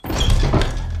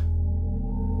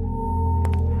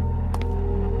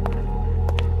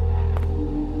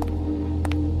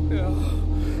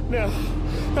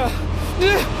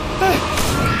Welcome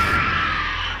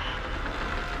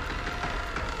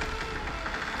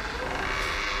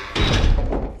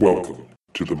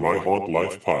to the My Haunt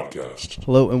Life podcast.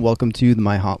 Hello and welcome to the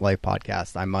My Haunt Life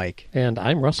podcast. I'm Mike. And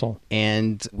I'm Russell.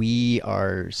 And we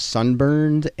are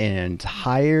sunburned and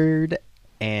tired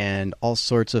and all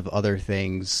sorts of other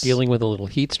things. Dealing with a little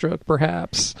heat stroke,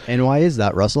 perhaps. And why is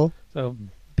that, Russell? So,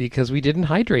 because we didn't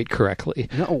hydrate correctly.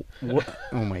 No.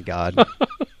 Oh my God.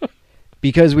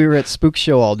 Because we were at Spook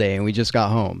Show all day and we just got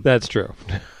home. That's true.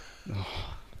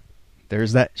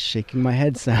 There's that shaking my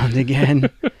head sound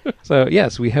again. So,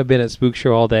 yes, we have been at Spook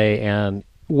Show all day, and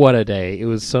what a day. It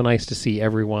was so nice to see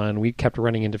everyone. We kept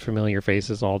running into familiar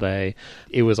faces all day.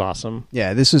 It was awesome.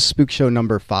 Yeah, this is Spook Show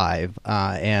number 5,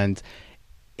 and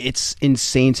it's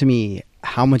insane to me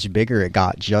how much bigger it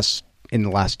got just in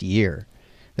the last year.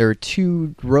 There are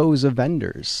 2 rows of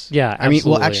vendors. Yeah, absolutely. I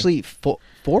mean, well, actually, 4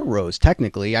 rows,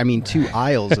 technically. I mean, 2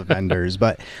 aisles of vendors,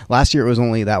 but last year it was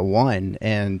only that one,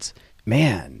 and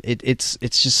man, it's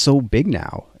just so big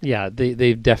now. Yeah,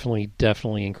 they've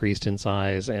definitely increased in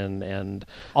size, and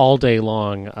all day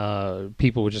long,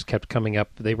 people just kept coming up.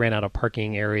 They ran out of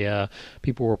parking area.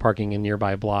 People were parking in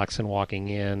nearby blocks and walking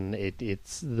in.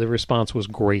 The response was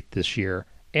great this year.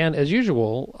 And as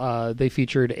usual, they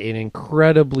featured an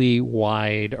incredibly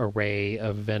wide array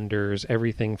of vendors,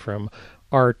 everything from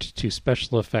art to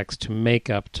special effects to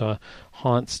makeup to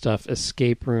haunt stuff,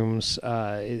 escape rooms.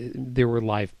 There were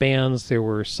live bands. There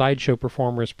were sideshow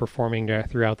performers performing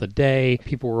throughout the day.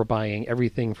 People were buying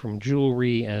everything from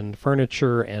jewelry and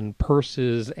furniture and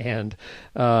purses and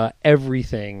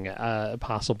everything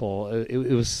possible.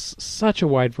 It was such a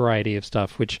wide variety of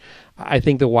stuff, which I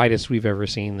think the widest we've ever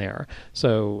seen there.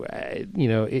 So,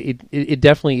 it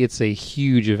definitely, it's a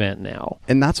huge event now.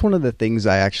 And that's one of the things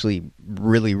I actually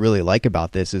really, really like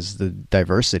about this is the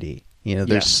diversity.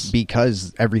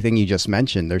 Because everything you just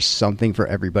mentioned, there's something for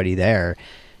everybody there.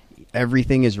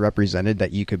 Everything is represented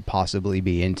that you could possibly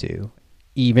be into.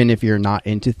 Even if you're not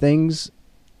into things,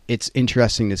 it's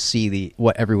interesting to see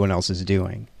what everyone else is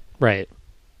doing. Right.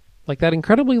 Like that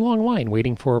incredibly long line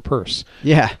waiting for a purse.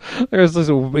 Yeah. There was this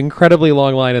incredibly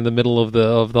long line in the middle of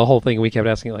the whole thing. We kept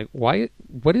asking, like, why?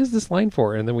 What is this line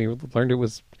for? And then we learned it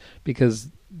was because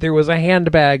there was a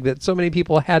handbag that so many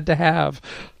people had to have.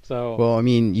 So, well, I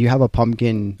mean, you have a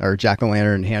pumpkin or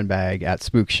jack-o'-lantern handbag at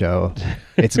Spook Show.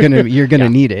 You're gonna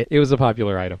need it. It was a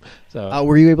popular item. So,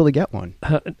 were you able to get one?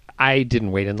 I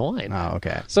didn't wait in the line. Oh,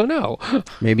 okay. So no.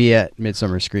 Maybe at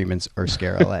Midsummer Scream or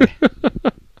Scare LA.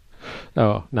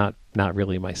 Oh, not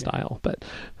really my style, but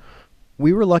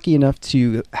we were lucky enough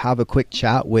to have a quick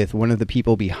chat with one of the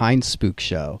people behind Spook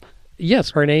Show.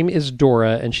 Yes, her name is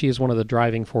Dora, and she is one of the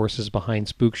driving forces behind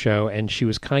Spook Show, and she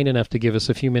was kind enough to give us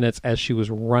a few minutes as she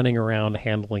was running around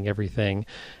handling everything.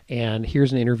 And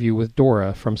here's an interview with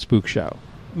Dora from Spook Show.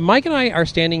 Mike and I are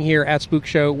standing here at Spook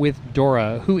Show with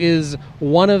Dora, who is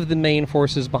one of the main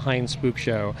forces behind Spook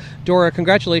Show. Dora,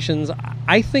 congratulations.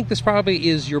 I think this probably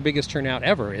is your biggest turnout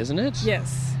ever, isn't it?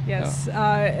 Yes.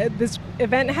 Oh. This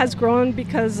event has grown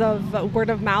because of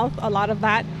word of mouth, a lot of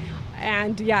that.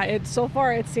 And yeah, so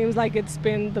far it seems like it's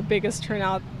been the biggest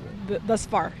turnout thus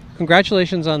far.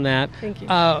 Congratulations on that. Thank you.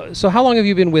 So how long have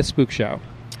you been with Spook Show?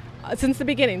 Since the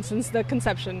beginning, since the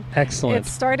conception. Excellent. It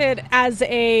started as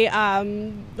a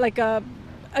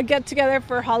get-together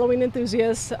for Halloween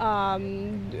enthusiasts,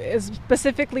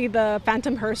 specifically the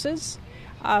Phantom Hearses.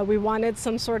 We wanted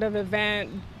some sort of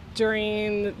event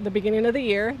during the beginning of the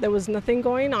year. There was nothing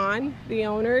going on. The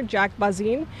owner, Jack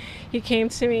Bazin, he came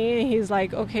to me and he's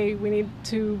like, okay, we need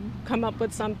to come up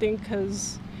with something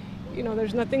because,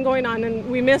 there's nothing going on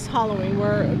and we miss Halloween.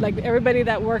 We're like everybody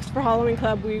that works for Halloween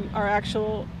Club, we are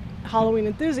actual Halloween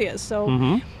enthusiasts.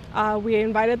 So we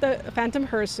invited the Phantom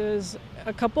Hearses,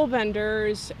 a couple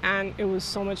vendors, and it was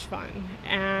so much fun.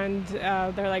 And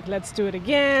they're like, let's do it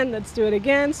again.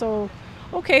 So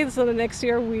okay, so the next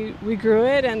year we grew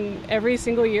it, and every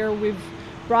single year we've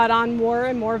brought on more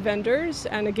and more vendors.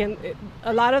 And again,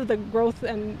 a lot of the growth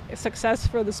and success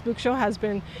for the Spook Show has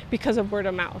been because of word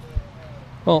of mouth.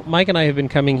 Well, Mike and I have been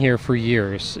coming here for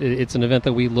years. It's an event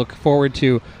that we look forward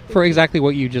to for exactly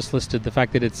what you just listed, the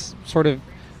fact that it's sort of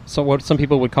what some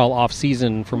people would call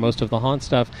off-season for most of the haunt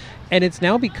stuff. And it's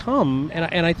now become,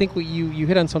 and I think what you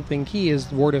hit on something key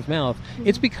is word of mouth. Mm-hmm.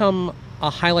 It's become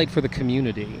a highlight for the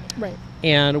community. Right.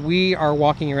 And we are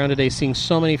walking around today seeing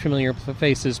so many familiar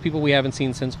faces, people we haven't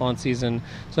seen since haunt season.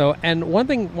 So, and one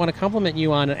thing I want to compliment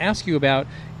you on and ask you about,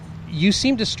 you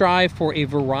seem to strive for a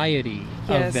variety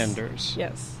of vendors.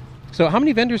 Yes. So how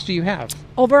many vendors do you have?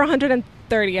 Over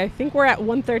 130. I think we're at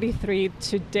 133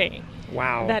 today.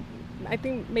 Wow. That I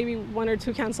think maybe 1 or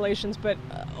 2 cancellations, but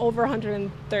over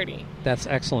 130. That's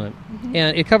excellent. Mm-hmm.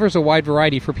 And it covers a wide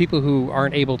variety. For people who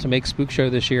aren't able to make Spook Show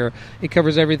this year, it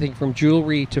covers everything from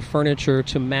jewelry to furniture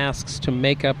to masks to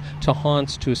makeup to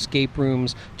haunts to escape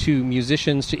rooms to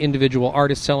musicians to individual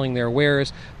artists selling their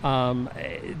wares.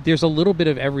 There's a little bit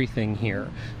of everything here.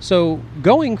 So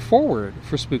going forward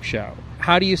for Spook Show,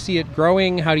 how do you see it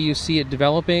growing? How do you see it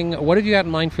developing? What have you got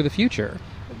in mind for the future?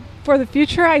 For the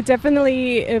future, I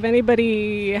definitely, if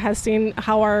anybody has seen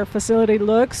how our facility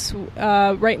looks,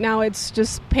 right now it's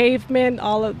just pavement,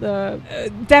 all of the,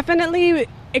 definitely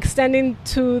extending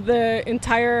to the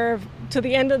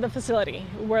end of the facility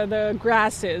where the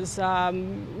grass is.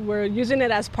 We're using it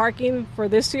as parking for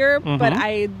this year, but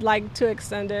I'd like to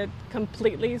extend it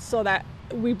completely so that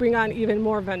we bring on even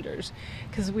more vendors,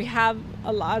 because we have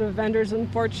a lot of vendors,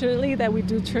 unfortunately, that we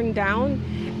do turn down,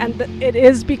 and it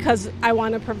is because I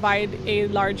want to provide a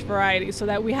large variety so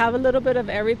that we have a little bit of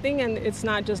everything, and it's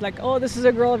not just like, oh, this is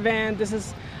a girl event, this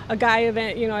is a guy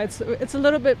event. It's a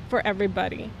little bit for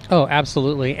everybody. Oh,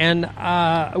 absolutely. And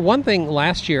one thing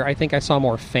last year, I think I saw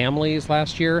more families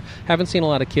last year. Haven't seen a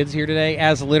lot of kids here today,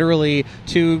 as literally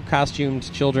 2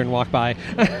 costumed children walk by.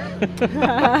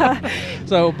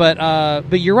 So,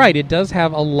 but you're right. It does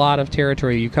have a lot of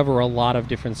territory. You cover a lot of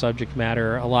different subject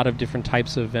matter, a lot of different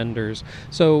types of vendors.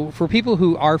 So for people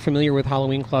who are familiar with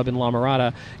Halloween Club in La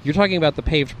Mirada, you're talking about the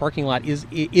paved parking lot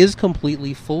is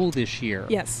completely full this year.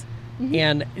 Yes. Mm-hmm.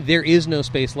 And there is no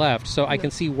space left, so I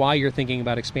can see why you're thinking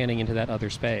about expanding into that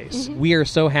other space. Mm-hmm. We are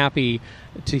so happy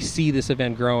to see this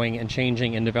event growing and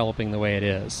changing and developing the way it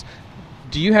is.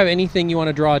 Do you have anything you want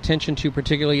to draw attention to,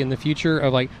 particularly in the future,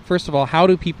 of first of all, how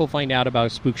do people find out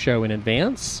about Spook Show in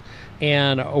advance,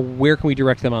 and where can we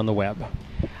direct them on the web?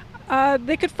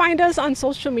 They could find us on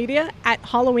social media at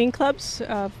Halloween Clubs,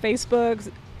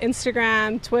 Facebook,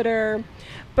 Instagram, Twitter.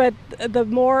 But the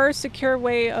more secure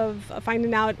way of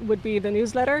finding out would be the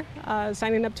newsletter,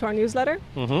 signing up to our newsletter,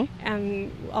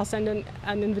 and I'll send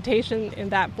an invitation in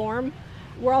that form.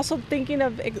 We're also thinking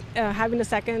of having a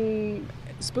second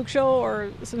Spook Show or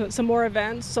some more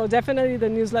events, so definitely the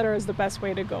newsletter is the best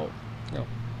way to go. Oh.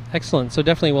 Excellent. So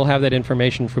definitely we'll have that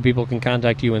information for people who can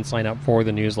contact you and sign up for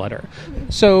the newsletter.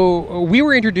 So we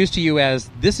were introduced to you as,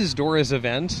 this is Dora's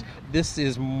event. This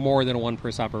is more than a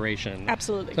one-person operation.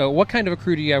 Absolutely. So what kind of a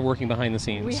crew do you have working behind the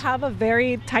scenes? We have a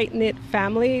very tight-knit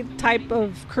family type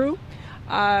of crew.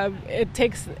 It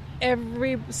takes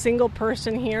every single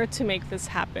person here to make this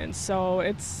happen. So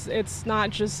it's not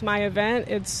just my event,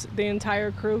 it's the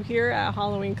entire crew here at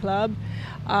Halloween Club.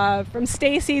 From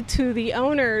Stacy to the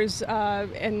owners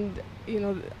and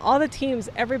all the teams,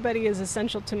 everybody is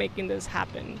essential to making this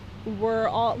happen. We were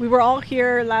all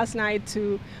here last night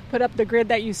to put up the grid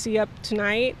that you see up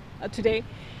today.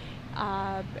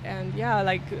 And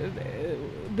yeah,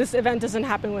 this event doesn't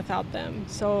happen without them.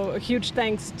 So a huge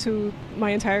thanks to my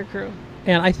entire crew.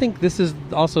 And I think this is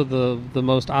also the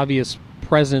most obvious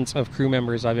presence of crew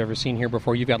members I've ever seen here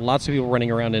before. You've got lots of people running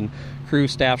around in crew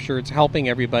staff shirts, helping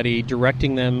everybody,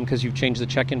 directing them, because you've changed the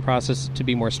check-in process to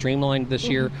be more streamlined this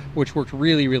year, which worked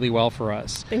really, really well for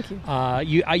us. Thank you.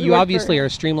 You obviously are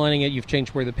streamlining it. You've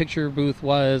changed where the picture booth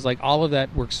was. All of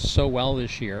that works so well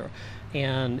this year.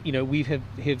 And, we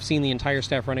have seen the entire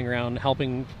staff running around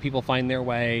helping people find their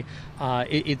way.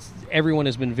 Everyone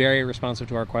has been very responsive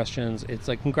to our questions. It's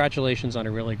congratulations on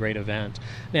a really great event.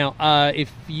 Now,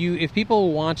 if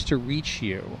people want to reach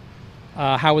you,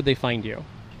 how would they find you?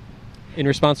 In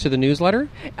response to the newsletter?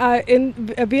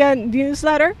 Via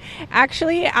newsletter.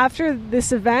 Actually, after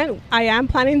this event, I am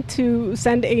planning to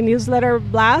send a newsletter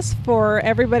blast for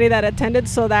everybody that attended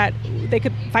so that they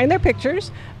could find their pictures,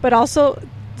 but also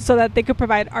so that they could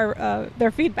provide their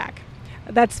feedback.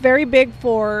 That's very big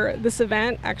for this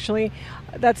event, actually.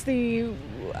 That's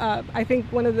I think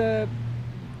one of the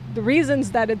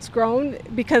reasons that it's grown,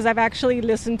 because I've actually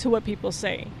listened to what people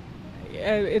say.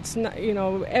 It's not,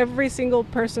 every single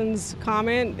person's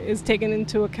comment is taken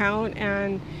into account,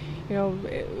 and,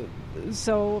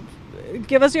 so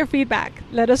give us your feedback.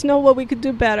 Let us know what we could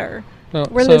do better.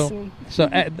 We're listening. So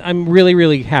I'm really,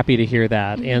 really happy to hear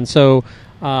that. And so,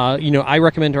 I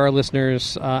recommend to our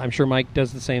listeners, I'm sure Mike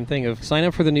does the same thing, of sign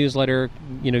up for the newsletter,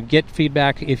 get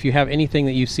feedback. If you have anything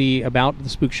that you see about the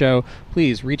Spook Show,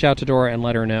 please reach out to Dora and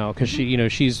let her know, because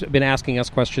she's been asking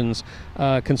us questions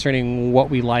concerning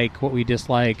what we like, what we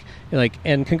dislike,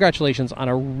 and congratulations on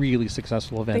a really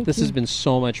successful event. This has been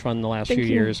so much fun the last few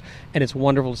years, and it's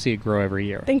wonderful to see it grow every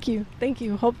year. Thank you.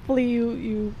 Hopefully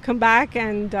you come back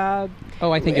and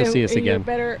I think you'll see us again.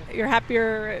 You're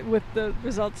happier with the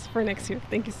results for next year.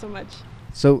 Thank you so much.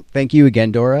 So thank you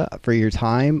again, Dora, for your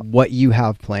time. What you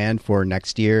have planned for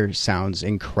next year sounds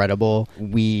incredible.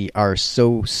 We are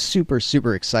so super,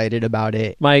 super excited about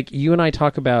it. Mike, you and I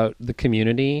talk about the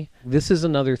community. This is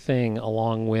another thing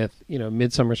along with,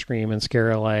 Midsummer Scream and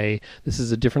Scare LA. This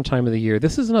is a different time of the year.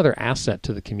 This is another asset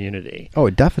to the community. Oh,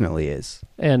 it definitely is.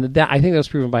 And that, I think that was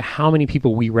proven by how many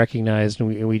people we recognized,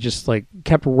 and we just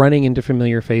kept running into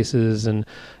familiar faces. And,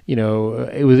 we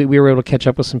were able to catch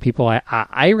up with some people.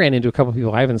 I ran into a couple of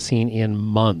people I haven't seen in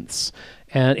months.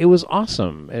 And it was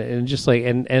awesome. And just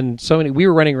and so many, we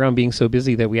were running around being so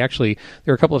busy that there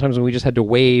were a couple of times when we just had to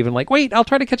wave and wait, I'll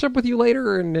try to catch up with you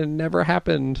later. And it never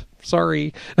happened.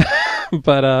 Sorry.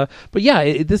 But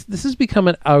yeah, this has become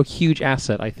a huge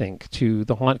asset, I think, to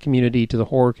the haunt community, to the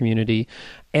horror community,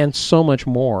 and so much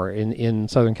more in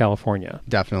Southern California.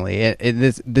 Definitely.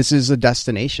 This is a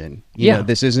destination. You know,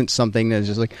 this isn't something that's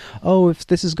just if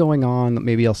this is going on,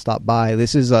 maybe I'll stop by.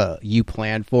 This is you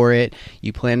plan for it.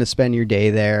 You plan to spend your day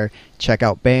there, check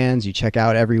out bands, you check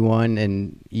out everyone,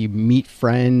 and you meet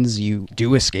friends, you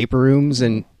do escape rooms.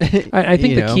 And I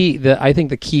think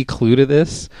the key clue to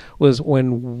this was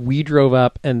when we drove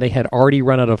up and they had already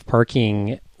run out of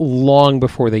parking long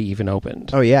before they even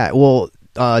opened. Oh, yeah. Well,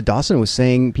 Dawson was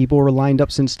saying people were lined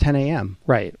up since 10 a.m.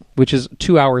 Right, which is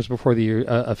 2 hours before the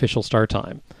official start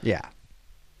time. Yeah.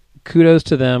 Kudos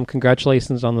to them.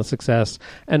 Congratulations on the success.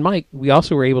 And Mike, we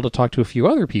also were able to talk to a few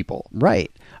other people.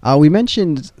 Right. We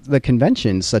mentioned the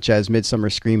conventions such as Midsummer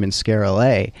Scream and Scare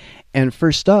LA. And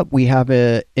first up, we have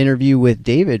an interview with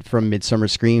David from Midsummer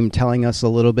Scream telling us a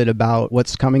little bit about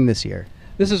what's coming this year.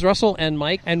 This is Russell and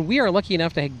Mike, and we are lucky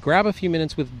enough to grab a few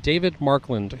minutes with David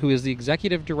Markland, who is the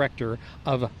executive director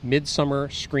of Midsummer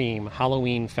Scream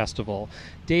Halloween Festival.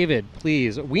 David,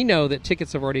 please, we know that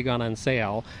tickets have already gone on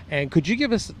sale, and could you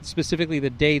give us specifically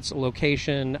the dates,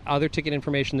 location, other ticket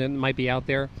information that might be out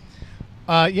there?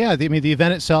 The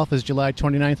event itself is July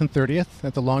 29th and 30th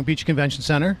at the Long Beach Convention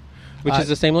Center. Which is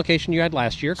the same location you had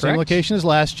last year, correct? Same location as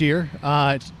last year.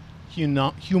 It's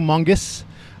humongous.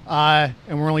 And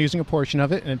we're only using a portion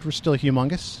of it, and we're still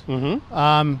humongous.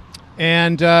 Mm-hmm.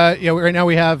 Right now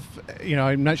we have,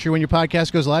 I'm not sure when your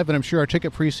podcast goes live, but I'm sure our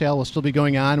ticket pre-sale will still be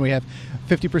going on. We have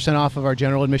 50% off of our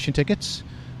general admission tickets.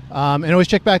 And always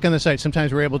check back on the site.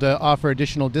 Sometimes we're able to offer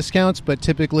additional discounts, but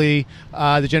typically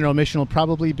the general admission will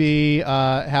probably be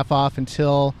half off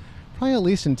until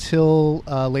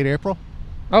late April.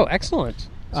 Oh, excellent.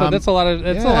 So that's a lot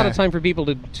of time for people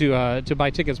to buy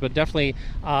tickets, but definitely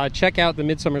check out the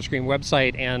Midsummer Scream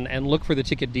website and look for the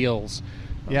ticket deals.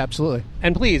 Yeah, absolutely.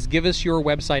 And please give us your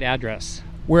website address.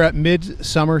 We're at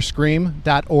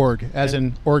midsummerscream.org, as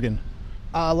in Oregon.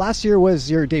 Last year was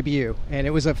your debut, and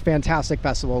it was a fantastic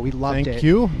festival. We loved it. Thank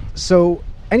you. So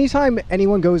anytime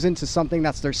anyone goes into something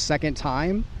that's their second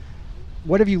time,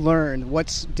 what have you learned?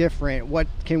 What's different? What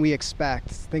can we expect?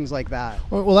 Things like that.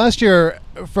 Well, last year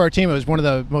for our team, it was one of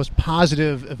the most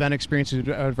positive event experiences we've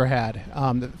ever had.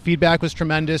 The feedback was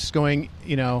tremendous. Going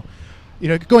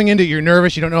into, you're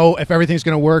nervous. You don't know if everything's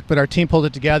going to work, but our team pulled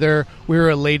it together. We were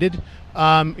elated.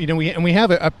 We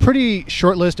have a pretty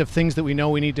short list of things that we know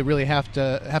we need to really have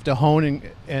to hone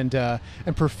and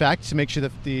perfect to make sure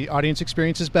that the audience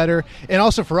experience is better, and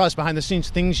also for us behind the scenes,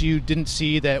 things you didn't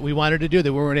see that we wanted to do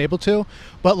that we weren't able to.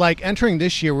 But entering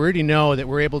this year, we already know that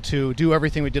we're able to do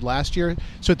everything we did last year.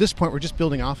 So at this point, we're just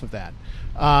building off of that.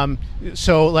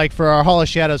 For our Hall of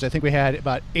Shadows, I think we had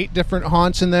about 8 different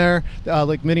haunts in there,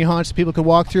 mini haunts that people could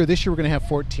walk through. This year, we're going to have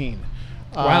 14.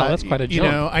 Wow, that's quite a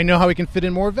jump. I know how we can fit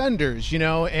in more vendors,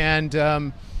 and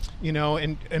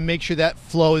make sure that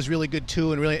flow is really good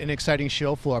too, and really an exciting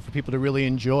show floor for people to really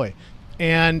enjoy.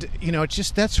 And, it's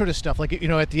just that sort of stuff. At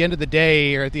the end of the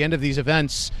day or at the end of these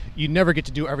events, you never get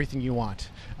to do everything you want.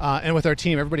 And with our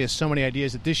team, everybody has so many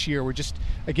ideas that this year we're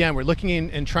looking in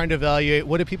and trying to evaluate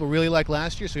what did people really like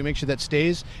last year, so we make sure that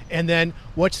stays. And then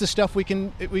what's the stuff we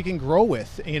can grow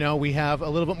with? We have a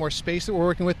little bit more space that we're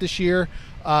working with this year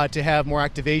to have more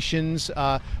activations,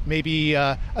 maybe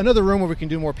another room where we can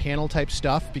do more panel type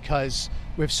stuff, because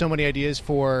we have so many ideas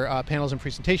for panels and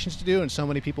presentations to do, and so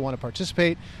many people want to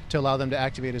participate, to allow them to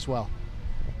activate as well.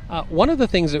 One of the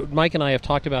things that Mike and I have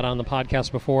talked about on the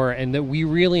podcast before and that we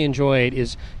really enjoyed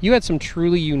is you had some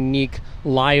truly unique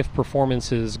live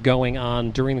performances going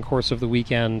on during the course of the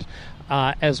weekend,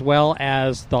 as well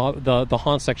as the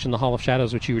haunt section, the Hall of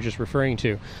Shadows, which you were just referring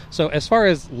to. So as far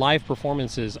as live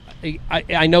performances,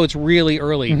 I know it's really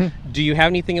early. Mm-hmm. Do you have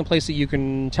anything in place that you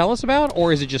can tell us about,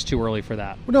 or is it just too early for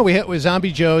that? Well, no, we had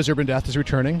Zombie Joe's Urban Death is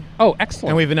returning. Oh, excellent.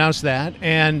 And we've announced that.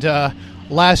 And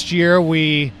last year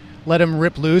we let him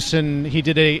rip loose, and he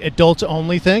did a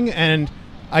adults-only thing, and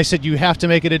I said you have to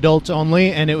make it adults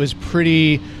only, and it was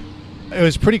pretty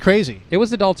crazy. It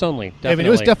was adults only. Definitely. I mean, it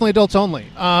was definitely adults only.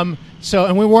 And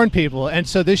we warned people. And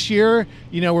so this year,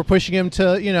 we're pushing him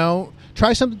to,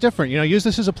 try something different. Use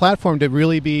this as a platform to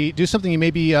really do something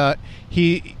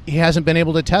he hasn't been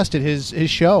able to test at his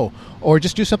show, or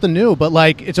just do something new. But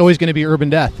it's always going to be Urban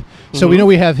Death. So we know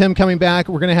we have him coming back.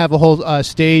 We're going to have a whole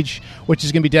stage which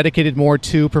is going to be dedicated more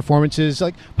to performances,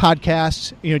 like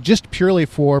podcasts. Just purely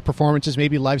for performances,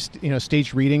 maybe live,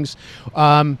 staged readings.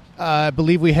 I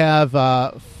believe we have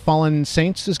Fallen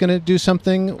Saints is going to do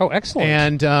something. Oh,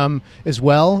 excellent! And as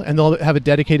well, and they'll have a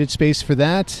dedicated space for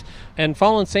that. And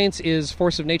Fallen Saints is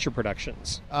Force of Nature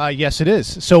Productions. Yes, it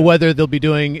is. So whether they'll be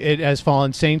doing it as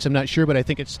Fallen Saints, I'm not sure, but I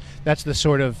think that's the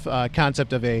sort of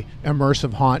concept of a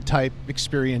immersive haunt type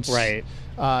experience, right?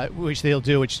 Which they'll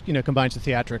do, which combines the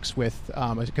theatrics with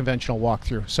a conventional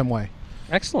walkthrough some way.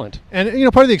 Excellent. And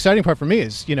part of the exciting part for me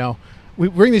is we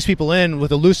bring these people in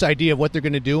with a loose idea of what they're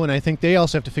going to do, and I think they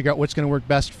also have to figure out what's going to work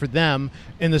best for them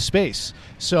in the space.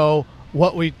 So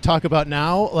what we talk about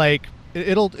now,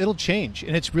 it'll change,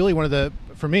 and it's really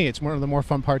for me, it's one of the more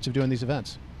fun parts of doing these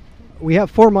events. We have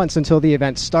 4 months until the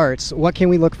event starts. What can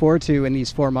we look forward to in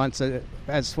these 4 months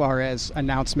as far as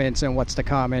announcements and what's to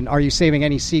come? And are you saving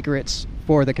any secrets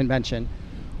for the convention?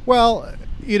 Well,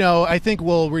 I think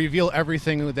we'll reveal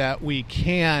everything that we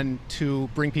can to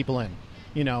bring people in.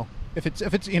 If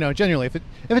it's genuinely, if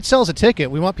it sells a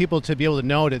ticket, we want people to be able to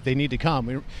know that they need to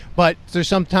come. But there's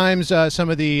sometimes some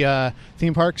of the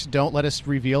theme parks don't let us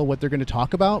reveal what they're going to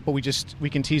talk about, but we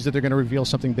can tease that they're going to reveal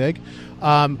something big.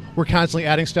 We're constantly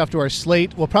adding stuff to our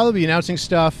slate. We'll probably be announcing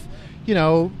stuff,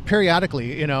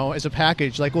 periodically, as a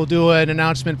package. We'll do an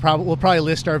announcement. We'll probably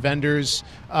list our vendors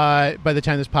by the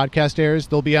time this podcast airs.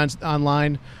 They'll be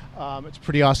online. It's a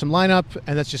pretty awesome lineup,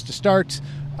 and that's just a start.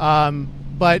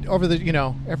 But over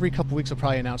the, every couple of weeks, we'll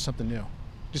probably announce something new.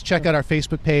 Just check out our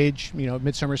Facebook page,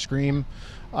 Midsummer Scream.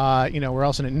 We're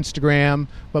also on Instagram,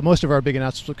 but most of our big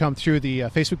announcements will come through the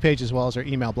Facebook page as well as our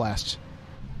email blasts.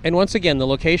 And once again, the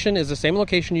location is the same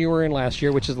location you were in last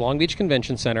year, which is Long Beach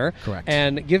Convention Center. Correct.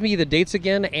 And give me the dates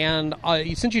again. And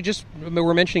since you just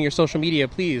were mentioning your social media,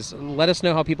 please let us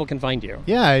know how people can find you.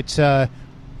 Yeah, it's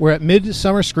we're at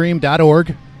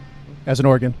midsummerscream.org as an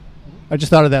organ. I just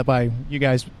thought of that by you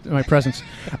guys, my presence.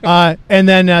 And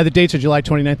then the dates are July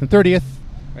 29th and 30th.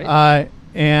 Right.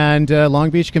 And Long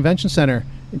Beach Convention Center.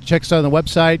 Check us out on the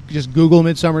website. Just Google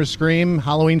Midsummer Scream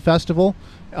Halloween Festival.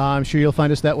 I'm sure you'll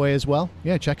find us that way as well.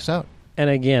 Yeah, check us out. And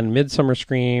again, Midsummer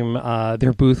Scream,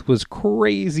 their booth was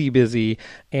crazy busy.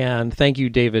 And thank you,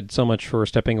 David, so much for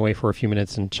stepping away for a few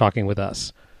minutes and talking with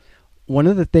us. One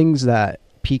of the things that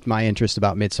piqued my interest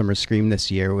about Midsummer Scream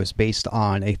this year was based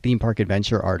on a Theme Park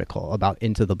Adventure article about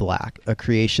Into the Black, a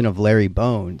creation of Larry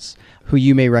Bones, who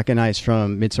you may recognize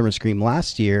from Midsummer Scream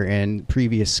last year and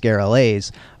previous Scare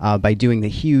LAs by doing the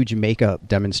huge makeup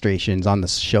demonstrations on the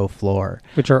show floor.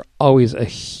 Which are always a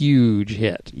huge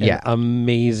hit. Yeah.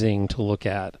 Amazing to look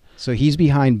at. So he's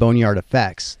behind Boneyard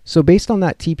Effects. So based on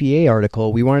that TPA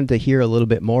article, we wanted to hear a little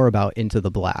bit more about Into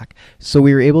the Black. So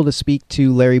we were able to speak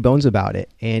to Larry Bones about it.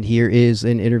 And here is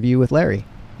an interview with Larry.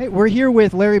 Hey, we're here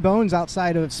with Larry Bones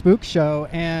outside of Spook Show.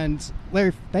 And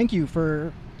Larry, thank you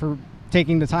for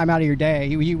taking the time out of your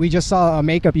day. We just saw a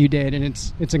makeup you did, and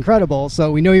it's incredible. So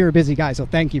we know you're a busy guy, so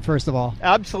thank you, first of all.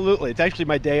 Absolutely. It's actually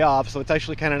my day off, so it's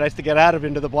actually kind of nice to get out of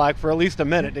Into the Black for at least a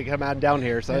minute to come out down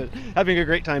here. So having a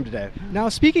great time today. Now,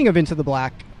 speaking of Into the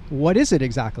Black, what is it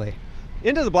exactly?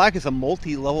 Into the Black is a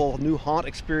multi-level new haunt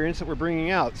experience that we're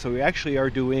bringing out. So we actually are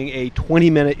doing a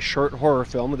 20-minute short horror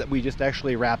film that we just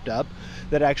actually wrapped up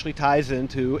that actually ties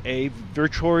into a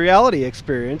virtual reality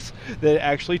experience that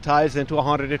actually ties into a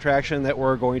haunted attraction that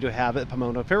we're going to have at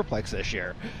Pomona Fairplex this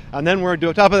year. And then on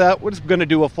top of that, we're just going to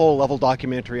do a full-level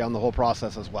documentary on the whole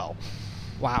process as well.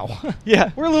 Wow. Yeah,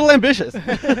 we're a little ambitious.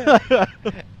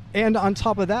 And on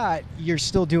top of that, you're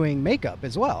still doing makeup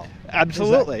as well.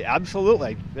 Absolutely,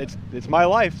 absolutely. It's my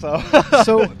life, so.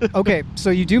 Okay, so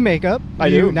you do makeup. I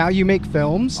do. Now you make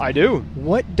films. I do.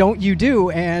 What don't you do,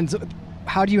 and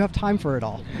how do you have time for it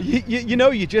all?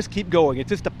 You just keep going. It's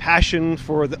just a passion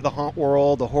for the haunt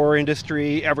world, the horror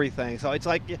industry, everything. So it's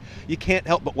like you can't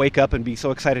help but wake up and be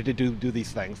so excited to do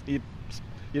these things.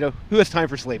 Who has time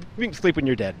for sleep? You can sleep when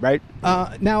you're dead, right?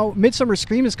 Now, Midsummer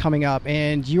Scream is coming up,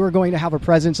 and you are going to have a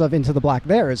presence of Into the Black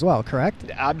there as well, correct?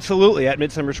 Absolutely. At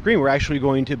Midsummer Scream, we're actually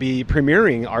going to be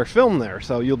premiering our film there,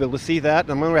 so you'll be able to see that.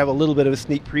 And I'm going to have a little bit of a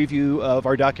sneak preview of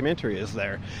our documentary is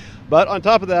there. But on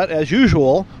top of that, as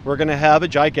usual, we're going to have a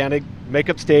gigantic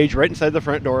makeup stage right inside the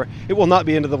front door. It will not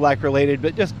be Into the Black related,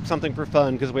 but just something for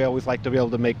fun, because we always like to be able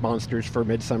to make monsters for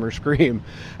Midsummer Scream.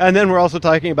 And then we're also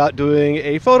talking about doing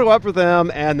a photo op for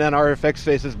them, and then our Effects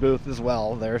Faces booth as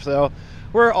well there. So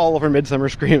we're all over Midsummer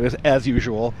Scream as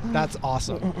usual. That's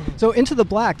awesome. So Into the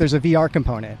Black, there's a VR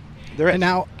component. There is. And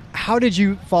now, how did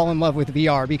you fall in love with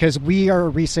VR? Because we are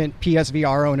recent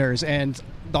PSVR owners, and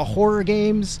the horror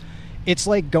games, it's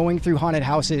like going through haunted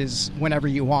houses whenever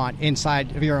you want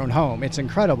inside of your own home. It's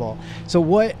incredible.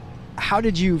 So how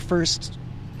did you first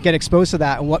get exposed to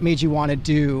that, and what made you want to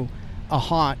do a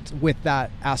haunt with that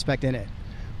aspect in it?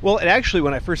 Well,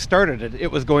 when I first started it,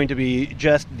 it was going to be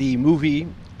just the movie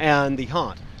and the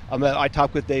haunt. I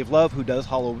talked with Dave Love, who does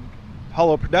Hollow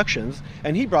Productions,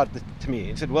 and he brought it to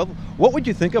me and said, well, what would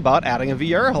you think about adding a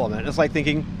VR element? It's like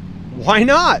thinking, why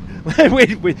not?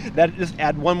 That just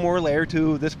add one more layer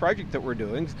to this project that we're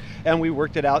doing, and we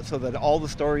worked it out so that all the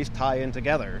stories tie in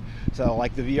together. So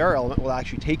like the VR element will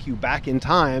actually take you back in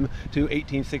time to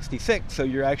 1866, so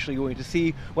you're actually going to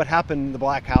see what happened in the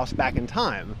Black House back in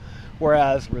time.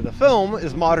 Whereas where the film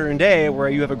is modern day, where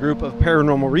you have a group of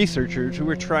paranormal researchers who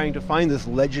are trying to find this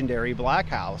legendary Black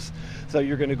House. So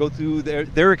you're going to go through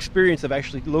their experience of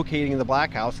actually locating the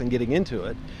Black House and getting into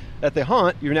it. At the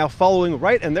haunt, you're now following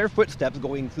right in their footsteps,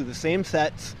 going through the same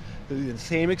sets, through the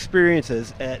same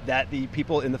experiences that the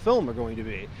people in the film are going to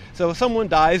be. So if someone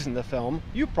dies in the film,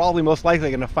 you're probably most likely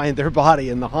going to find their body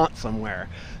in the haunt somewhere.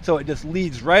 So it just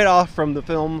leads right off from the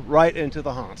film right into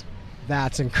the haunt.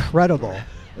 That's incredible.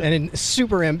 And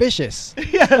super ambitious.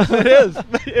 Yes, it is.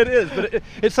 It is. But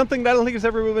it's something that I don't think has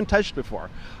ever been touched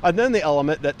before. And then the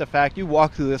element that the fact you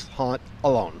walk through this haunt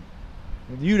alone.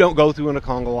 You don't go through in a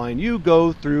conga line. You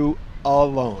go through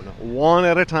alone, one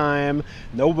at a time.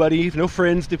 No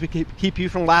friends to keep you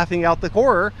from laughing out the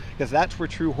horror, because that's where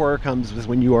true horror comes, is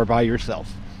when you are by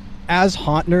yourself. As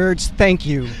haunt nerds, thank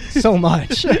you so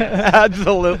much.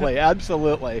 Absolutely.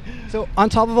 So on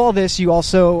top of all this, you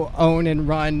also own and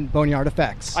run Boneyard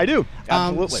Effects. I do,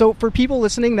 absolutely. So for people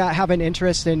listening that have an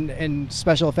interest in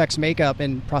special effects makeup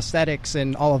and prosthetics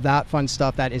and all of that fun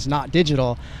stuff that is not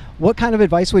digital, what kind of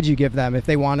advice would you give them if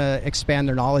they want to expand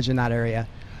their knowledge in that area?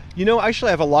 Actually,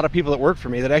 I have a lot of people that work for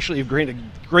me that actually have gained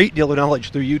a great deal of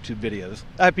knowledge through YouTube videos.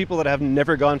 I have people that have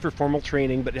never gone for formal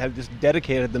training but have just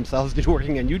dedicated themselves to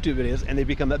working on YouTube videos, and they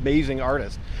become amazing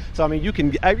artists. So, you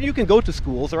can go to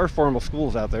schools. There are formal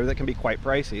schools out there that can be quite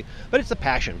pricey, but it's a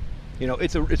passion.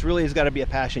 It's really has got to be a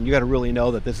passion. You got to really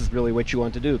know that this is really what you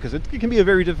want to do, because it can be a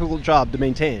very difficult job to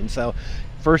maintain. So,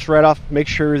 first, right off, make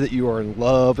sure that you are in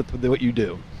love with what you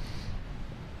do.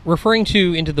 Referring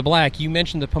to Into the Black, you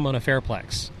mentioned the Pomona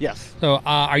Fairplex. Yes. So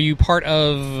are you going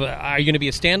to be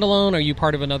a standalone? Are you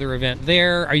part of another event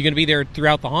there? Are you going to be there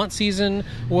throughout the haunt season?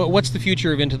 What's the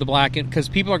future of Into the Black? Because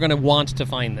people are going to want to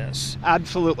find this.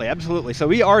 Absolutely. So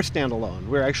we are standalone.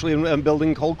 We're actually in a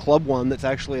building called Club One that's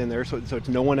actually in there. So it's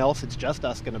no one else. It's just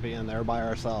us going to be in there by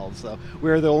ourselves. So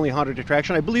we're the only haunted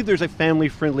attraction. I believe there's a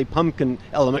family-friendly pumpkin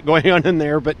element going on in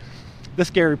there, but the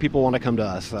scary people want to come to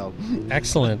us. So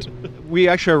excellent. We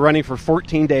actually are running for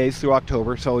 14 days through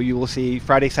October, so you will see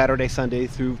Friday, Saturday, Sunday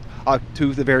through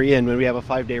to the very end when we have a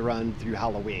 5-day run through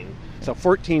Halloween. So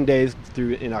 14 days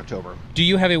through in October. Do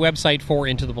you have a website for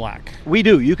Into the Black? We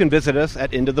do. You can visit us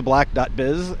at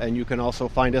intotheblack.biz, and you can also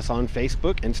find us on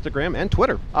Facebook, Instagram, and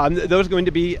Twitter. Those are going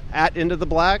to be at Into the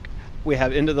Black. We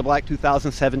have Into the Black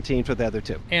 2017 for the other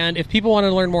two. And if people want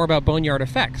to learn more about Boneyard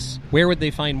Effects, where would they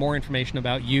find more information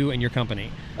about you and your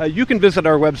company? You can visit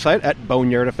our website at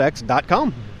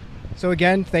boneyardeffects.com. So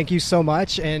again, thank you so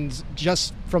much. And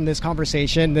just from this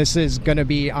conversation, this is going to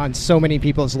be on so many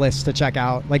people's lists to check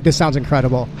out. This sounds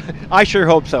incredible. I sure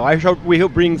hope so. We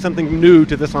hope bring something new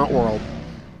to this haunt world.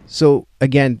 So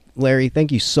again, Larry,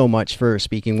 thank you so much for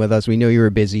speaking with us. We know you were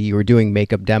busy. You were doing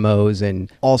makeup demos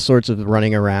and all sorts of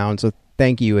running around. So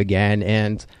thank you again.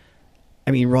 And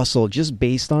Russell, just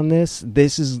based on this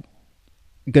is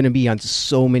going to be on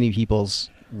so many people's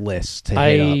lists to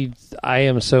hit up. I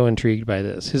am so intrigued by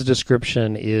this. His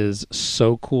description is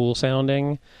so cool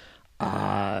sounding.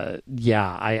 I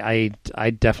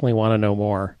definitely want to know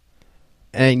more.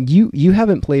 And you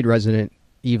haven't played Resident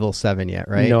Evil 7 yet,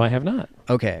 right? No, I have not.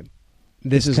 Okay.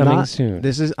 This is coming not soon.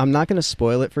 I'm not going to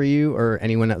spoil it for you or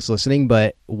anyone that's listening,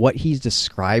 but what he's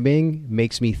describing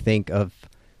makes me think of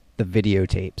the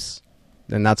videotapes.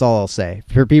 And that's all I'll say.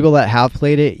 For people that have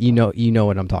played it, you know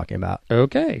what I'm talking about.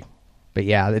 Okay. But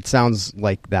yeah, it sounds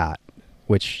like that,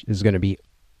 which is going to be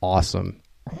awesome.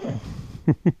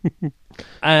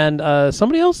 And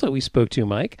somebody else that we spoke to,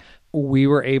 Mike, we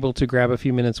were able to grab a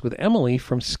few minutes with Emily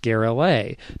from Scare LA.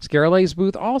 Scare LA's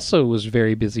booth also was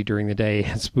very busy during the day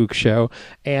at Spook Show,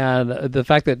 and the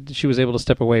fact that she was able to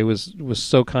step away was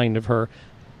so kind of her.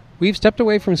 We've stepped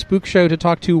away from Spook Show to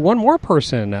talk to one more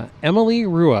person, Emily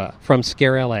Rua from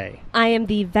Scare LA. I am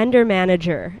the vendor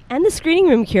manager and the screening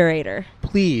room curator.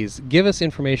 Please give us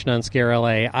information on Scare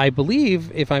LA. I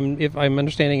believe, if I'm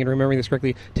understanding and remembering this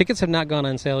correctly, tickets have not gone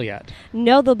on sale yet.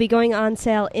 No, they'll be going on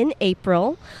sale in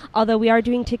April, although we are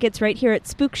doing tickets right here at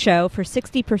Spook Show for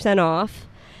 60% off.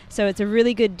 So it's a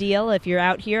really good deal. If you're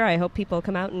out here, I hope people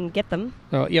come out and get them.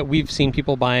 Oh, yeah, we've seen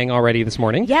people buying already this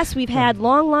morning. Yes, we've had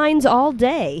long lines all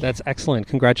day. That's excellent.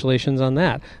 Congratulations on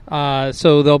that.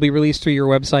 So they'll be released through your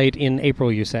website in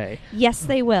April, you say? Yes,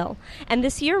 they will. And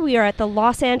this year we are at the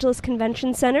Los Angeles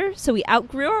Convention Center, so we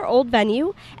outgrew our old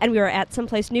venue, and we are at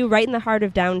someplace new right in the heart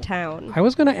of downtown. I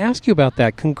was going to ask you about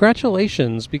that.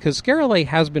 Congratulations, because Scare LA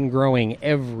has been growing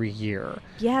every year.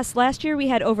 Yes, last year we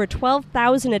had over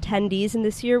 12,000 attendees, and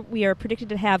this year we are predicted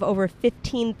to have over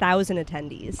 15,000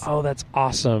 attendees. Oh, that's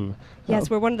awesome. Yes,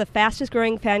 we're one of the fastest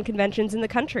growing fan conventions in the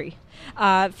country.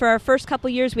 For our first couple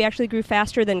years, we actually grew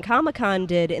faster than Comic-Con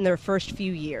did in their first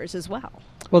few years as well.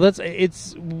 Well,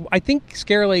 I think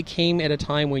Scare LA came at a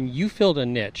time when you filled a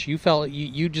niche.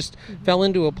 You just fell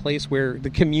into a place where the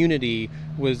community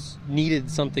needed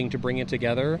something to bring it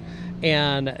together.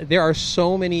 And there are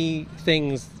so many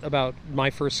things about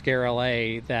my first Scare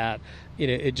LA that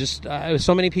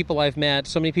so many people I've met,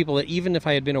 so many people that even if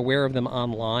I had been aware of them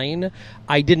online,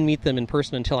 I didn't meet them in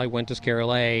person until I went to Scare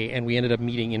LA, and we ended up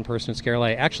meeting in person at Scare LA.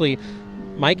 Actually,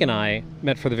 Mike and I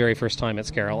met for the very first time at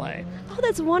Scare LA. Oh,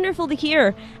 that's wonderful to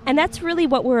hear. And that's really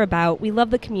what we're about. We love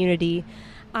the community.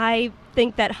 I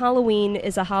think that Halloween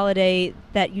is a holiday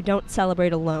that you don't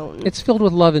celebrate alone. It's filled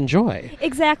with love and joy.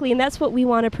 Exactly, and that's what we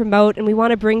want to promote, and we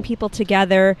want to bring people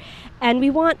together, and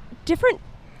we want different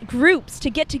groups to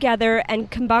get together and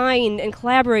combine and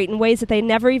collaborate in ways that they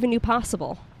never even knew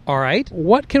possible. All right.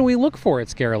 What can we look for at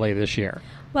Scare LA this year?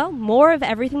 Well, more of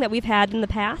everything that we've had in the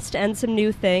past and some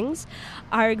new things.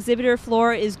 Our exhibitor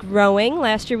floor is growing.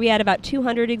 Last year we had about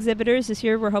 200 exhibitors. This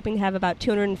year we're hoping to have about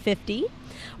 250.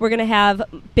 We're going to have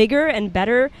bigger and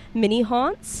better mini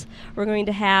haunts. We're going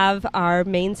to have our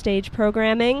main stage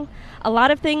programming. A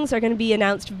lot of things are going to be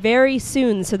announced very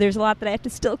soon, so there's a lot that I have to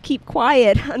still keep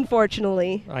quiet,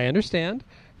 unfortunately. I understand.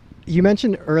 You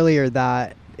mentioned earlier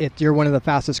that you're one of the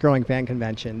fastest growing fan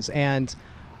conventions, and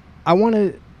I want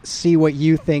to see what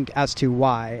you think as to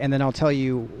why, and then I'll tell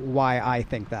you why I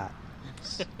think that.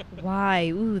 Why?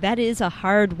 Ooh, that is a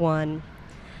hard one.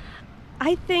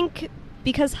 I think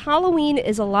because Halloween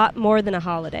is a lot more than a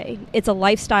holiday. It's a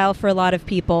lifestyle for a lot of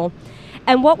people.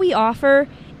 And what we offer,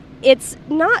 it's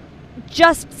not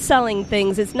just selling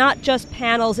things. It's not just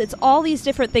panels. It's all these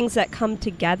different things that come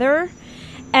together.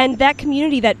 And that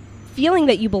community, that feeling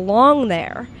that you belong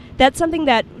there, that's something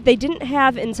that they didn't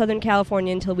have in Southern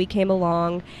California until we came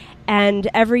along. And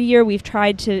every year we've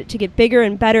tried to get bigger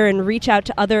and better and reach out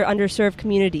to other underserved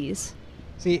communities.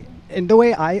 See, and the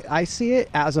way I see it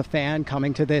as a fan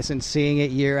coming to this and seeing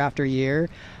it year after year,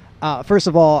 first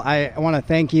of all, I want to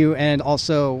thank you, and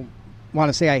also want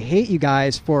to say I hate you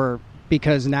guys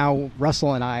because now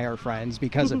Russell and I are friends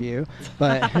because of you.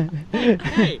 But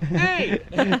hey.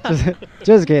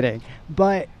 just kidding.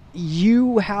 But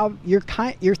you're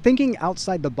thinking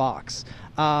outside the box.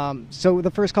 So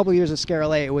the first couple of years of Scare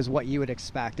LA, it was what you would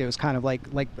expect. It was kind of like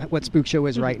what Spook Show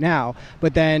is right now.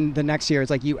 But then the next year, it's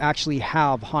like you actually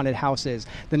have haunted houses.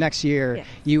 The next year,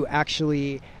 you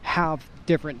actually have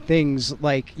different things,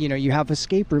 like, you have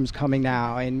escape rooms coming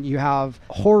now, and you have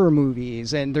horror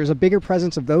movies, and there's a bigger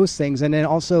presence of those things. And then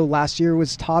also last year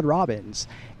was Todd Robbins.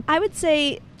 I would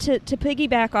say, to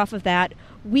piggyback off of that,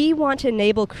 we want to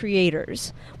enable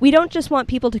creators. We don't just want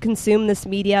people to consume this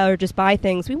media or just buy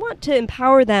things. We want to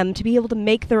empower them to be able to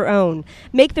make their own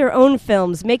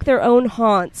films, make their own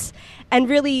haunts, and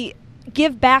really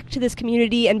give back to this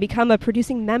community and become a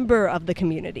producing member of the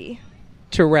community.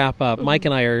 To wrap up, Mike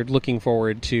and I are looking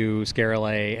forward to Scare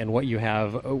LA and what you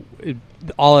have,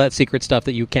 all of that secret stuff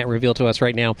that you can't reveal to us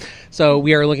right now. So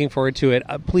we are looking forward to it.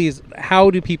 Please,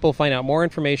 how do people find out more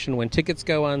information when tickets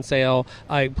go on sale?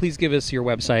 Please give us your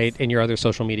website and your other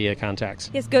social media contacts.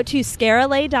 Yes, go to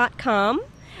scarela.com,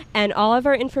 and all of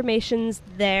our information's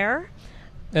there.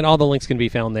 And all the links can be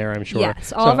found there, I'm sure.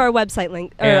 Yes, all of our website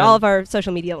links, or all of our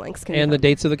social media links can be found. And the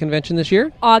dates of the convention this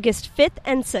year? August 5th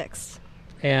and 6th.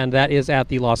 And that is at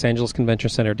the Los Angeles Convention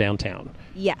Center downtown.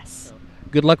 Yes.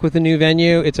 Good luck with the new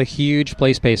venue. It's a huge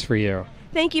play space for you.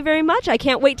 Thank you very much. I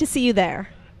can't wait to see you there.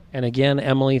 And again,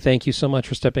 Emily, thank you so much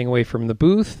for stepping away from the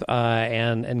booth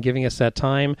and giving us that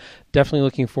time. Definitely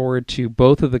looking forward to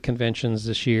both of the conventions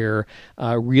this year.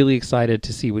 Really excited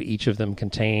to see what each of them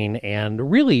contain,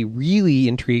 and really, really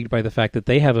intrigued by the fact that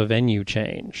they have a venue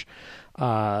change.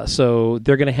 So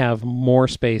they're going to have more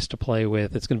space to play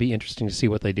with. It's going to be interesting to see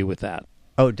what they do with that.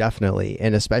 Oh, definitely.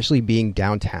 And especially being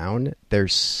downtown,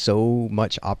 there's so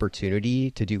much opportunity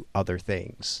to do other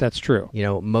things. That's true. You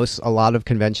know, a lot of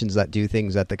conventions that do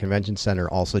things at the convention center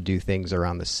also do things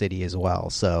around the city as well.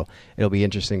 So it'll be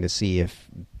interesting to see if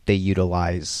they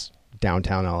utilize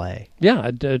downtown LA. Yeah,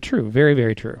 true. Very,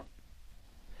 very true.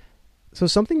 So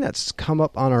something that's come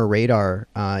up on our radar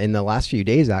in the last few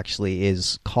days, actually,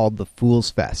 is called the Fools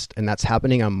Fest. And that's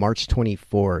happening on March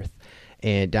 24th.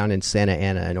 And down in Santa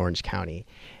Ana in Orange County.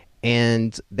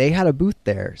 And they had a booth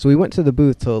there. So we went to the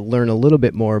booth to learn a little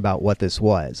bit more about what this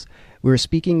was. We were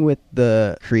speaking with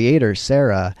the creator,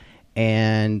 Sarah,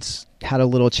 and had a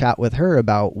little chat with her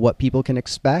about what people can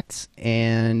expect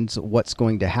and what's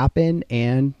going to happen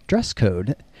and dress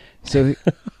code. So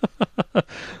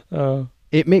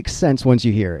it makes sense once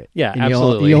you hear it. Yeah, and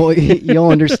absolutely. You'll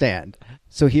understand.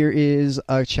 So here is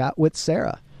a chat with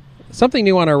Sarah. Something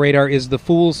new on our radar is the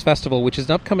Fools Festival, which is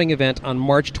an upcoming event on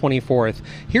March 24th.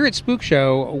 Here at Spook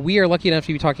Show, we are lucky enough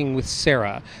to be talking with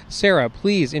Sarah. Sarah,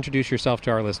 please introduce yourself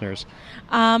to our listeners.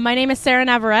 My name is Sarah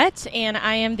Navarrete, and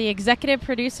I am the executive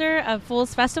producer of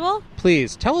Fools Festival.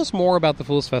 Please, tell us more about the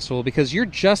Fools Festival, because you're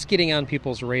just getting on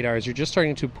people's radars. You're just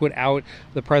starting to put out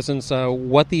the presence,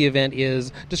 what the event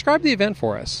is. Describe the event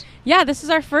for us. Yeah, this is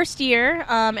our first year,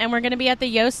 and we're going to be at the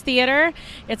Yost Theater.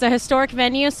 It's a historic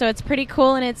venue, so it's pretty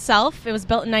cool in itself. It was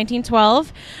built in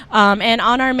 1912. And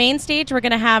on our main stage, we're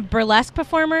going to have burlesque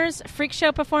performers, freak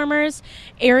show performers,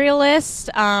 aerialists,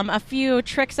 a few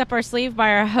tricks up our sleeve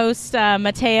by our host,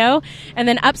 Mateo. And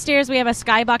then upstairs, we have a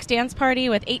skybox dance party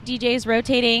with 8 DJs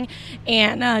rotating,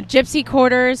 and gypsy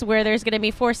quarters where there's going to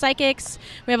be 4 psychics.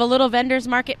 We have a little vendors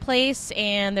marketplace,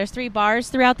 and there's 3 bars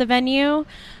throughout the venue.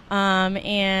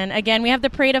 And again, we have the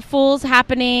Parade of Fools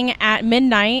happening at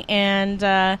midnight, and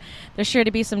there's sure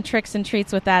to be some tricks and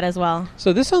treats with that as well.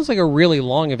 So this sounds like a really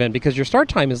long event, because your start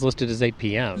time is listed as 8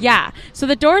 p.m. Yeah. So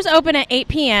the doors open at 8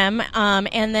 p.m.,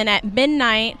 and then at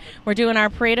midnight, we're doing our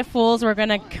Parade of Fools. We're going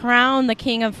to crown the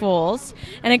King of Fools,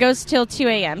 and it goes till 2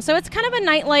 a.m. So it's kind of a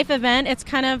nightlife event. It's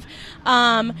kind of,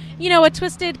 a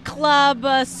twisted club,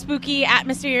 spooky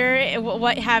atmosphere,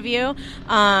 what have you.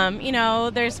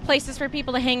 There's places for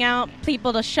people to hang out,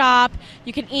 people to shop.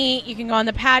 You can eat. You can go on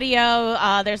the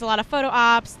patio. There's a lot of photo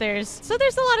ops. There's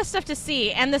a lot of stuff to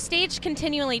see, and the stage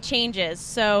continually changes.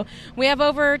 So we have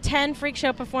over 10 freak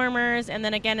show performers, and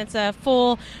then again, it's a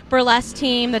full burlesque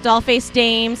team. The Dollface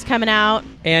Dames coming out.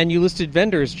 And you listed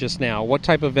vendors just now. What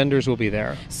type of vendors will be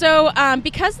there? So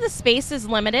because the space is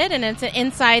limited and it's an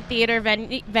inside theater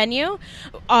venue,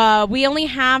 we only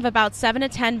have about 7 to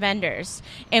 10 vendors,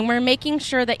 and we're making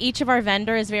sure that each of our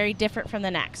vendor is very different from the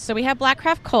next. So we have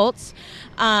Blackcraft Colts,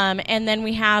 and then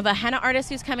we have a henna artist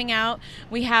who's coming out.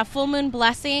 We have Full Moon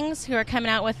Blessings, who are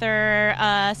coming out with their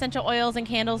essential oils and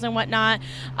candles and whatnot.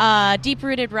 Deep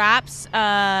Rooted Wraps,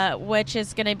 which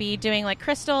is going to be doing like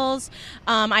crystals.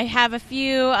 I have a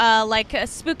few like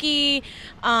spooky,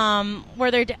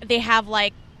 where they have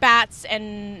like bats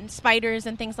and spiders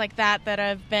and things like that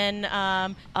have been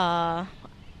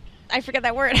I forget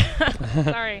that word.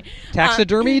 Sorry.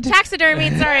 Taxidermied?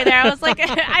 Taxidermied. Sorry there. I was like,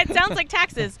 it sounds like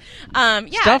taxes.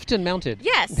 Yeah. Stuffed and mounted.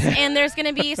 Yes. And there's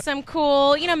going to be some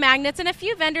cool, magnets. And a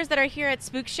few vendors that are here at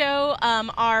Spook Show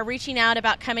are reaching out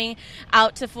about coming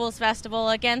out to Fools Festival.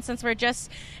 Again, since we're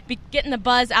just getting the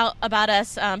buzz out about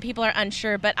us, people are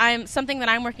unsure. But something that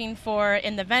I'm working for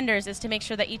in the vendors is to make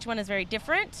sure that each one is very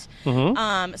different.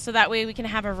 Mm-hmm. So that way we can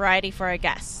have a variety for our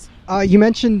guests. You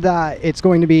mentioned that it's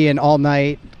going to be an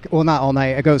all-night, well, not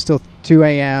all-night, it goes till 2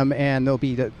 a.m., and there'll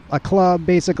be a club,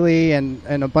 basically, and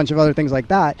a bunch of other things like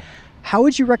that. How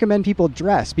would you recommend people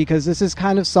dress? Because this is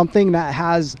kind of something that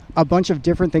has a bunch of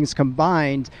different things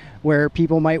combined, where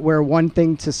people might wear one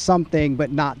thing to something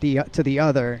but not to the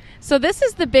other. So this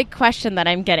is the big question that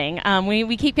I'm getting.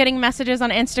 We keep getting messages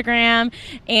on Instagram,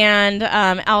 and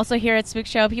also here at Spook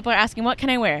Show, people are asking, what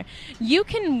can I wear? You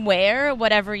can wear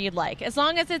whatever you'd like, as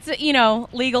long as it's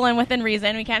legal and within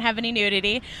reason. We can't have any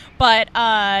nudity. But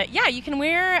you can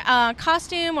wear a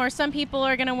costume, or some people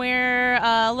are going to wear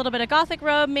a little bit of gothic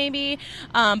robe maybe.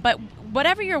 But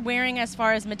whatever you're wearing as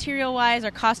far as material-wise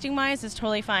or costume-wise is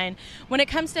totally fine. When it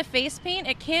comes to face paint,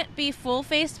 it can't be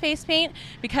full-face face paint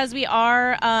because we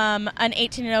are an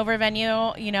 18 and over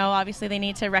venue. You know, obviously they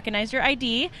need to recognize your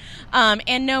ID,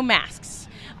 and no masks.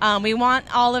 We want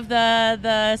all of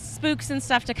the spooks and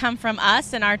stuff to come from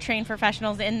us and our trained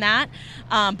professionals in that.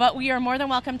 But we are more than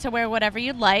welcome to wear whatever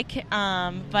you'd like.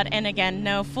 And again,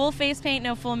 no full face paint,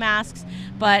 no full masks,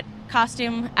 but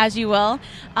costume as you will.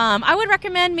 I would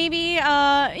recommend maybe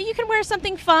you can wear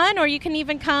something fun, or you can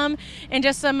even come in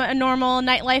just some normal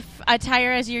nightlife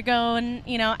attire as you're going,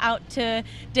 out to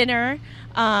dinner.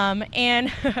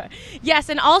 And yes,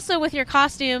 and also with your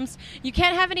costumes, you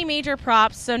can't have any major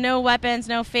props, so no weapons,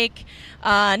 no fake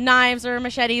knives or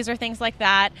machetes or things like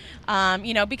that.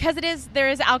 Because there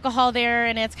is alcohol there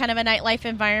and it's kind of a nightlife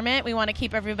environment, we want to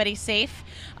keep everybody safe.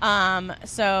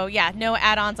 So yeah, no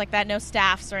add-ons like that, no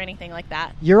staffs or anything like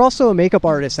that. You're also a makeup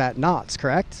artist at Knott's,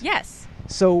 correct? Yes.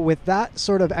 So with that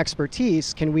sort of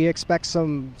expertise, can we expect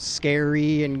some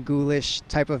scary and ghoulish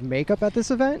type of makeup at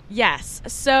this event? Yes.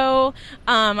 So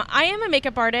I am a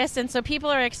makeup artist, and so people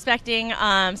are expecting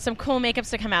some cool makeups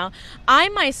to come out. I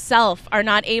myself are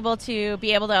not able to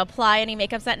apply any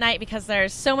makeups at night because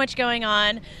there's so much going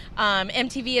on.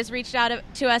 MTV has reached out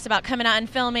to us about coming out and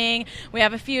filming. We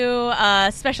have a few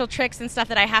special tricks and stuff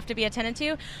that I have to be attended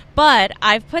to. But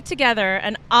I've put together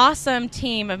an awesome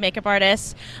team of makeup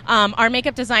artists. Our makeup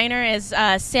designer is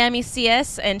Sammy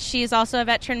Cias, and she's also a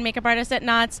veteran makeup artist at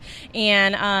Knott's,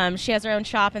 and she has her own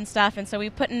shop and stuff. And so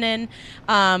we've put in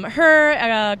her,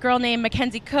 a girl named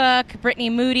Mackenzie Cook, Brittany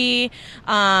Moody,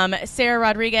 Sarah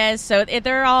Rodriguez. So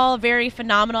they're all very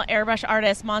phenomenal airbrush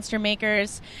artists, monster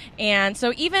makers. And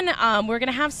so even we're going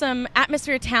to have some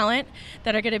atmosphere talent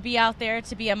that are going to be out there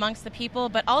to be amongst the people,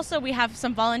 but also we have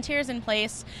some volunteers in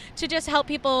place to just help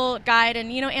people guide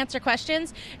and answer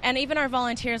questions. And even our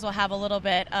volunteers will have a little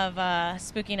bit of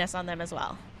spookiness on them as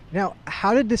well. Now,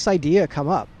 how did this idea come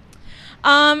up?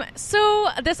 So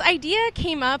this idea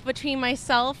came up between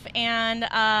myself and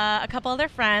a couple other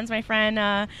friends, my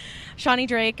friend Shawnee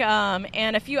Drake,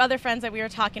 and a few other friends that we were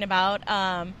talking about,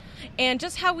 and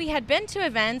just how we had been to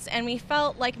events and we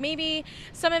felt like maybe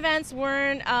some events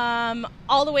weren't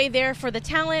all the way there for the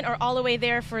talent or all the way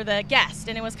there for the guest,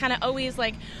 and it was kind of always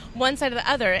like one side or the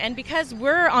other. And because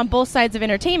we're on both sides of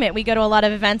entertainment, we go to a lot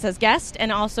of events as guests,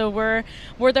 and also we're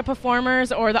the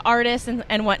performers or the artists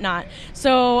and whatnot.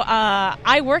 So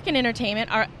I work in entertainment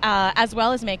as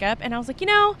well as makeup, and I was like,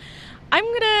 I'm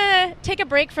going to take a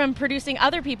break from producing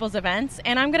other people's events,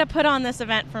 and I'm going to put on this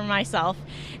event for myself.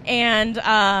 And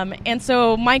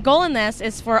so my goal in this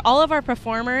is for all of our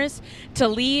performers to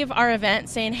leave our event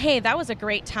saying, hey, that was a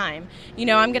great time.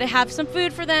 I'm going to have some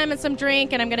food for them and some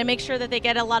drink, and I'm going to make sure that they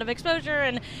get a lot of exposure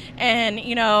and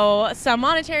some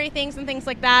monetary things and things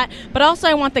like that. But also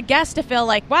I want the guests to feel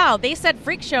like, wow, they said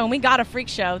freak show and we got a freak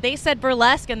show. They said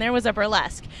burlesque and there was a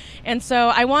burlesque. And so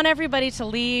I want everybody to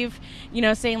leave,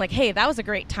 saying like, hey, that was a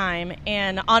great time.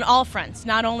 And on all fronts,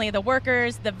 not only the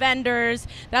workers, the vendors.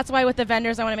 That's why with the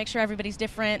vendors, I want to make sure everybody's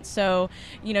different. So,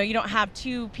 you don't have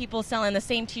two people selling the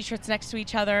same T-shirts next to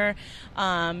each other.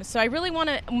 So I really want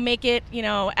to make it,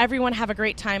 everyone have a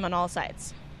great time on all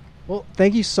sides. Well,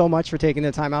 thank you so much for taking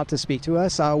the time out to speak to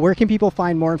us. Where can people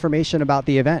find more information about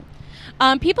the event?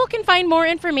 People can find more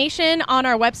information on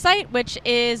our website, which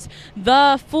is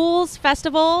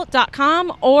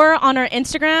thefoolsfestival.com, or on our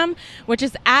Instagram, which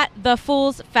is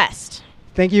 @thefoolsfest.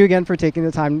 Thank you again for taking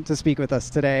the time to speak with us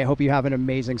today. I hope you have an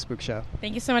amazing spook show.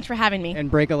 Thank you so much for having me.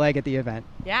 And break a leg at the event.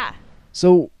 Yeah.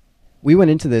 So we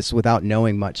went into this without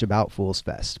knowing much about Fool's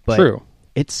Fest, but True.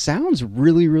 It sounds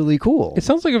really, really cool. It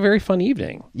sounds like a very fun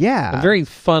evening. Yeah. A very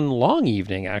fun, long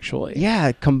evening, actually.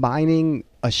 Yeah, combining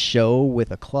a show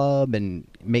with a club and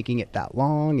making it that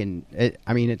long. And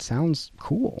it sounds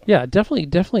cool. Yeah,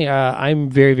 definitely. I'm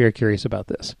very, very curious about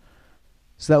this.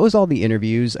 So that was all the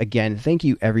interviews. Again, thank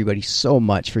you everybody so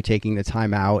much for taking the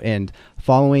time out and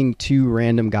following two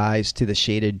random guys to the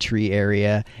Shaded Tree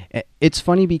area. It's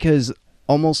funny because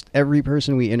almost every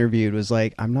person we interviewed was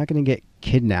like, I'm not going to get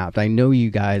kidnapped. I know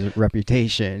you guys'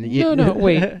 reputation. No,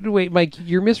 wait, Mike,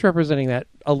 you're misrepresenting that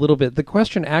a little bit. The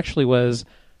question actually was,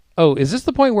 oh, is this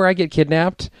the point where I get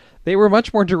kidnapped? They were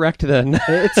much more direct than...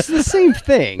 It's the same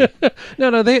thing.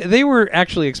 No, they were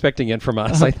actually expecting it from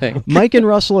us, I think. Mike and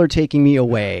Russell are taking me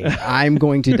away. I'm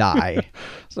going to die.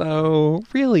 So,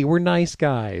 really, we're nice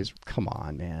guys. Come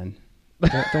on, man.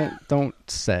 Don't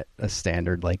set a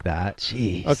standard like that.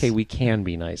 Jeez. Okay, we can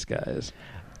be nice guys.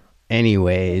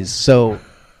 Anyways, so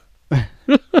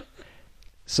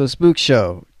Spook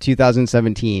Show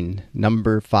 2017,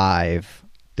 number 5.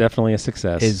 Definitely a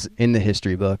success. Is in the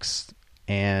history books.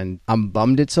 and I'm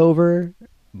bummed it's over,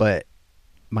 but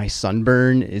my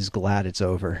sunburn is glad it's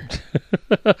over.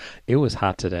 It was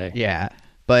hot today. Yeah,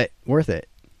 but worth it.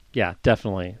 Yeah,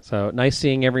 definitely. So nice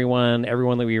seeing everyone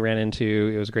that we ran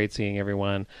into. It was great seeing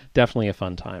everyone. Definitely a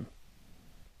fun time.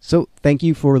 So thank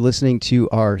you for listening to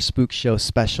our Spook Show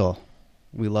special.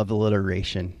 We love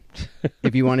alliteration.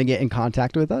 If you want to get in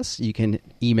contact with us, you can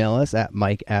email us at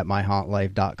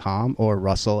mike@myhauntlife.com or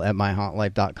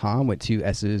russell@myhauntlife.com with 2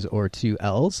 S's or 2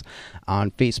 L's.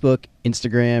 On Facebook,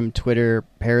 Instagram, Twitter,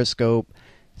 Periscope,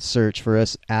 search for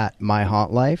us at My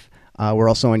Haunt Life. We're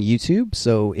also on YouTube,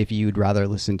 so if you'd rather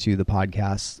listen to the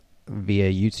podcast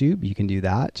via YouTube, you can do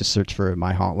that. Just search for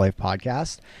My Haunt Life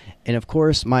Podcast. And of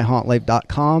course,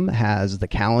 myhauntlife.com has the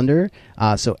calendar.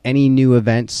 So any new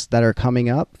events that are coming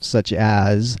up, such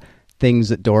as things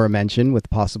that Dora mentioned with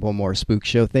possible more Spook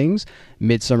Show things,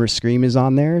 Midsummer Scream is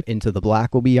on there, Into the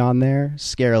Black will be on there,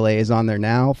 Scarelay is on there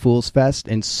now, Fool's Fest,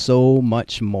 and so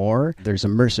much more. There's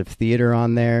immersive theater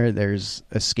on there. There's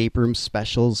escape room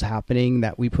specials happening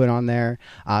that we put on there.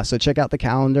 So check out the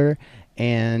calendar.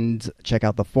 And check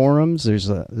out the forums. There's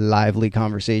lively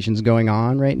conversations going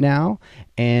on right now.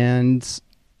 And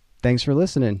thanks for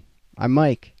listening. I'm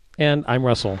Mike. And I'm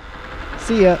Russell.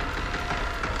 See ya.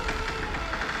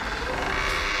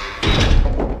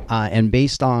 And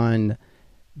based on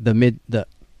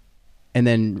and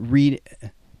then read.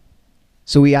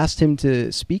 So we asked him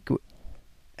to speak.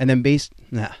 And then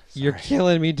You're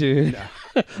killing me, dude. No.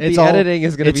 Editing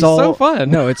is going to be so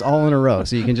fun. No, it's all in a row,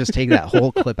 so you can just take that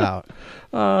whole clip out.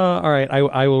 All right,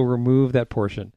 I will remove that portion.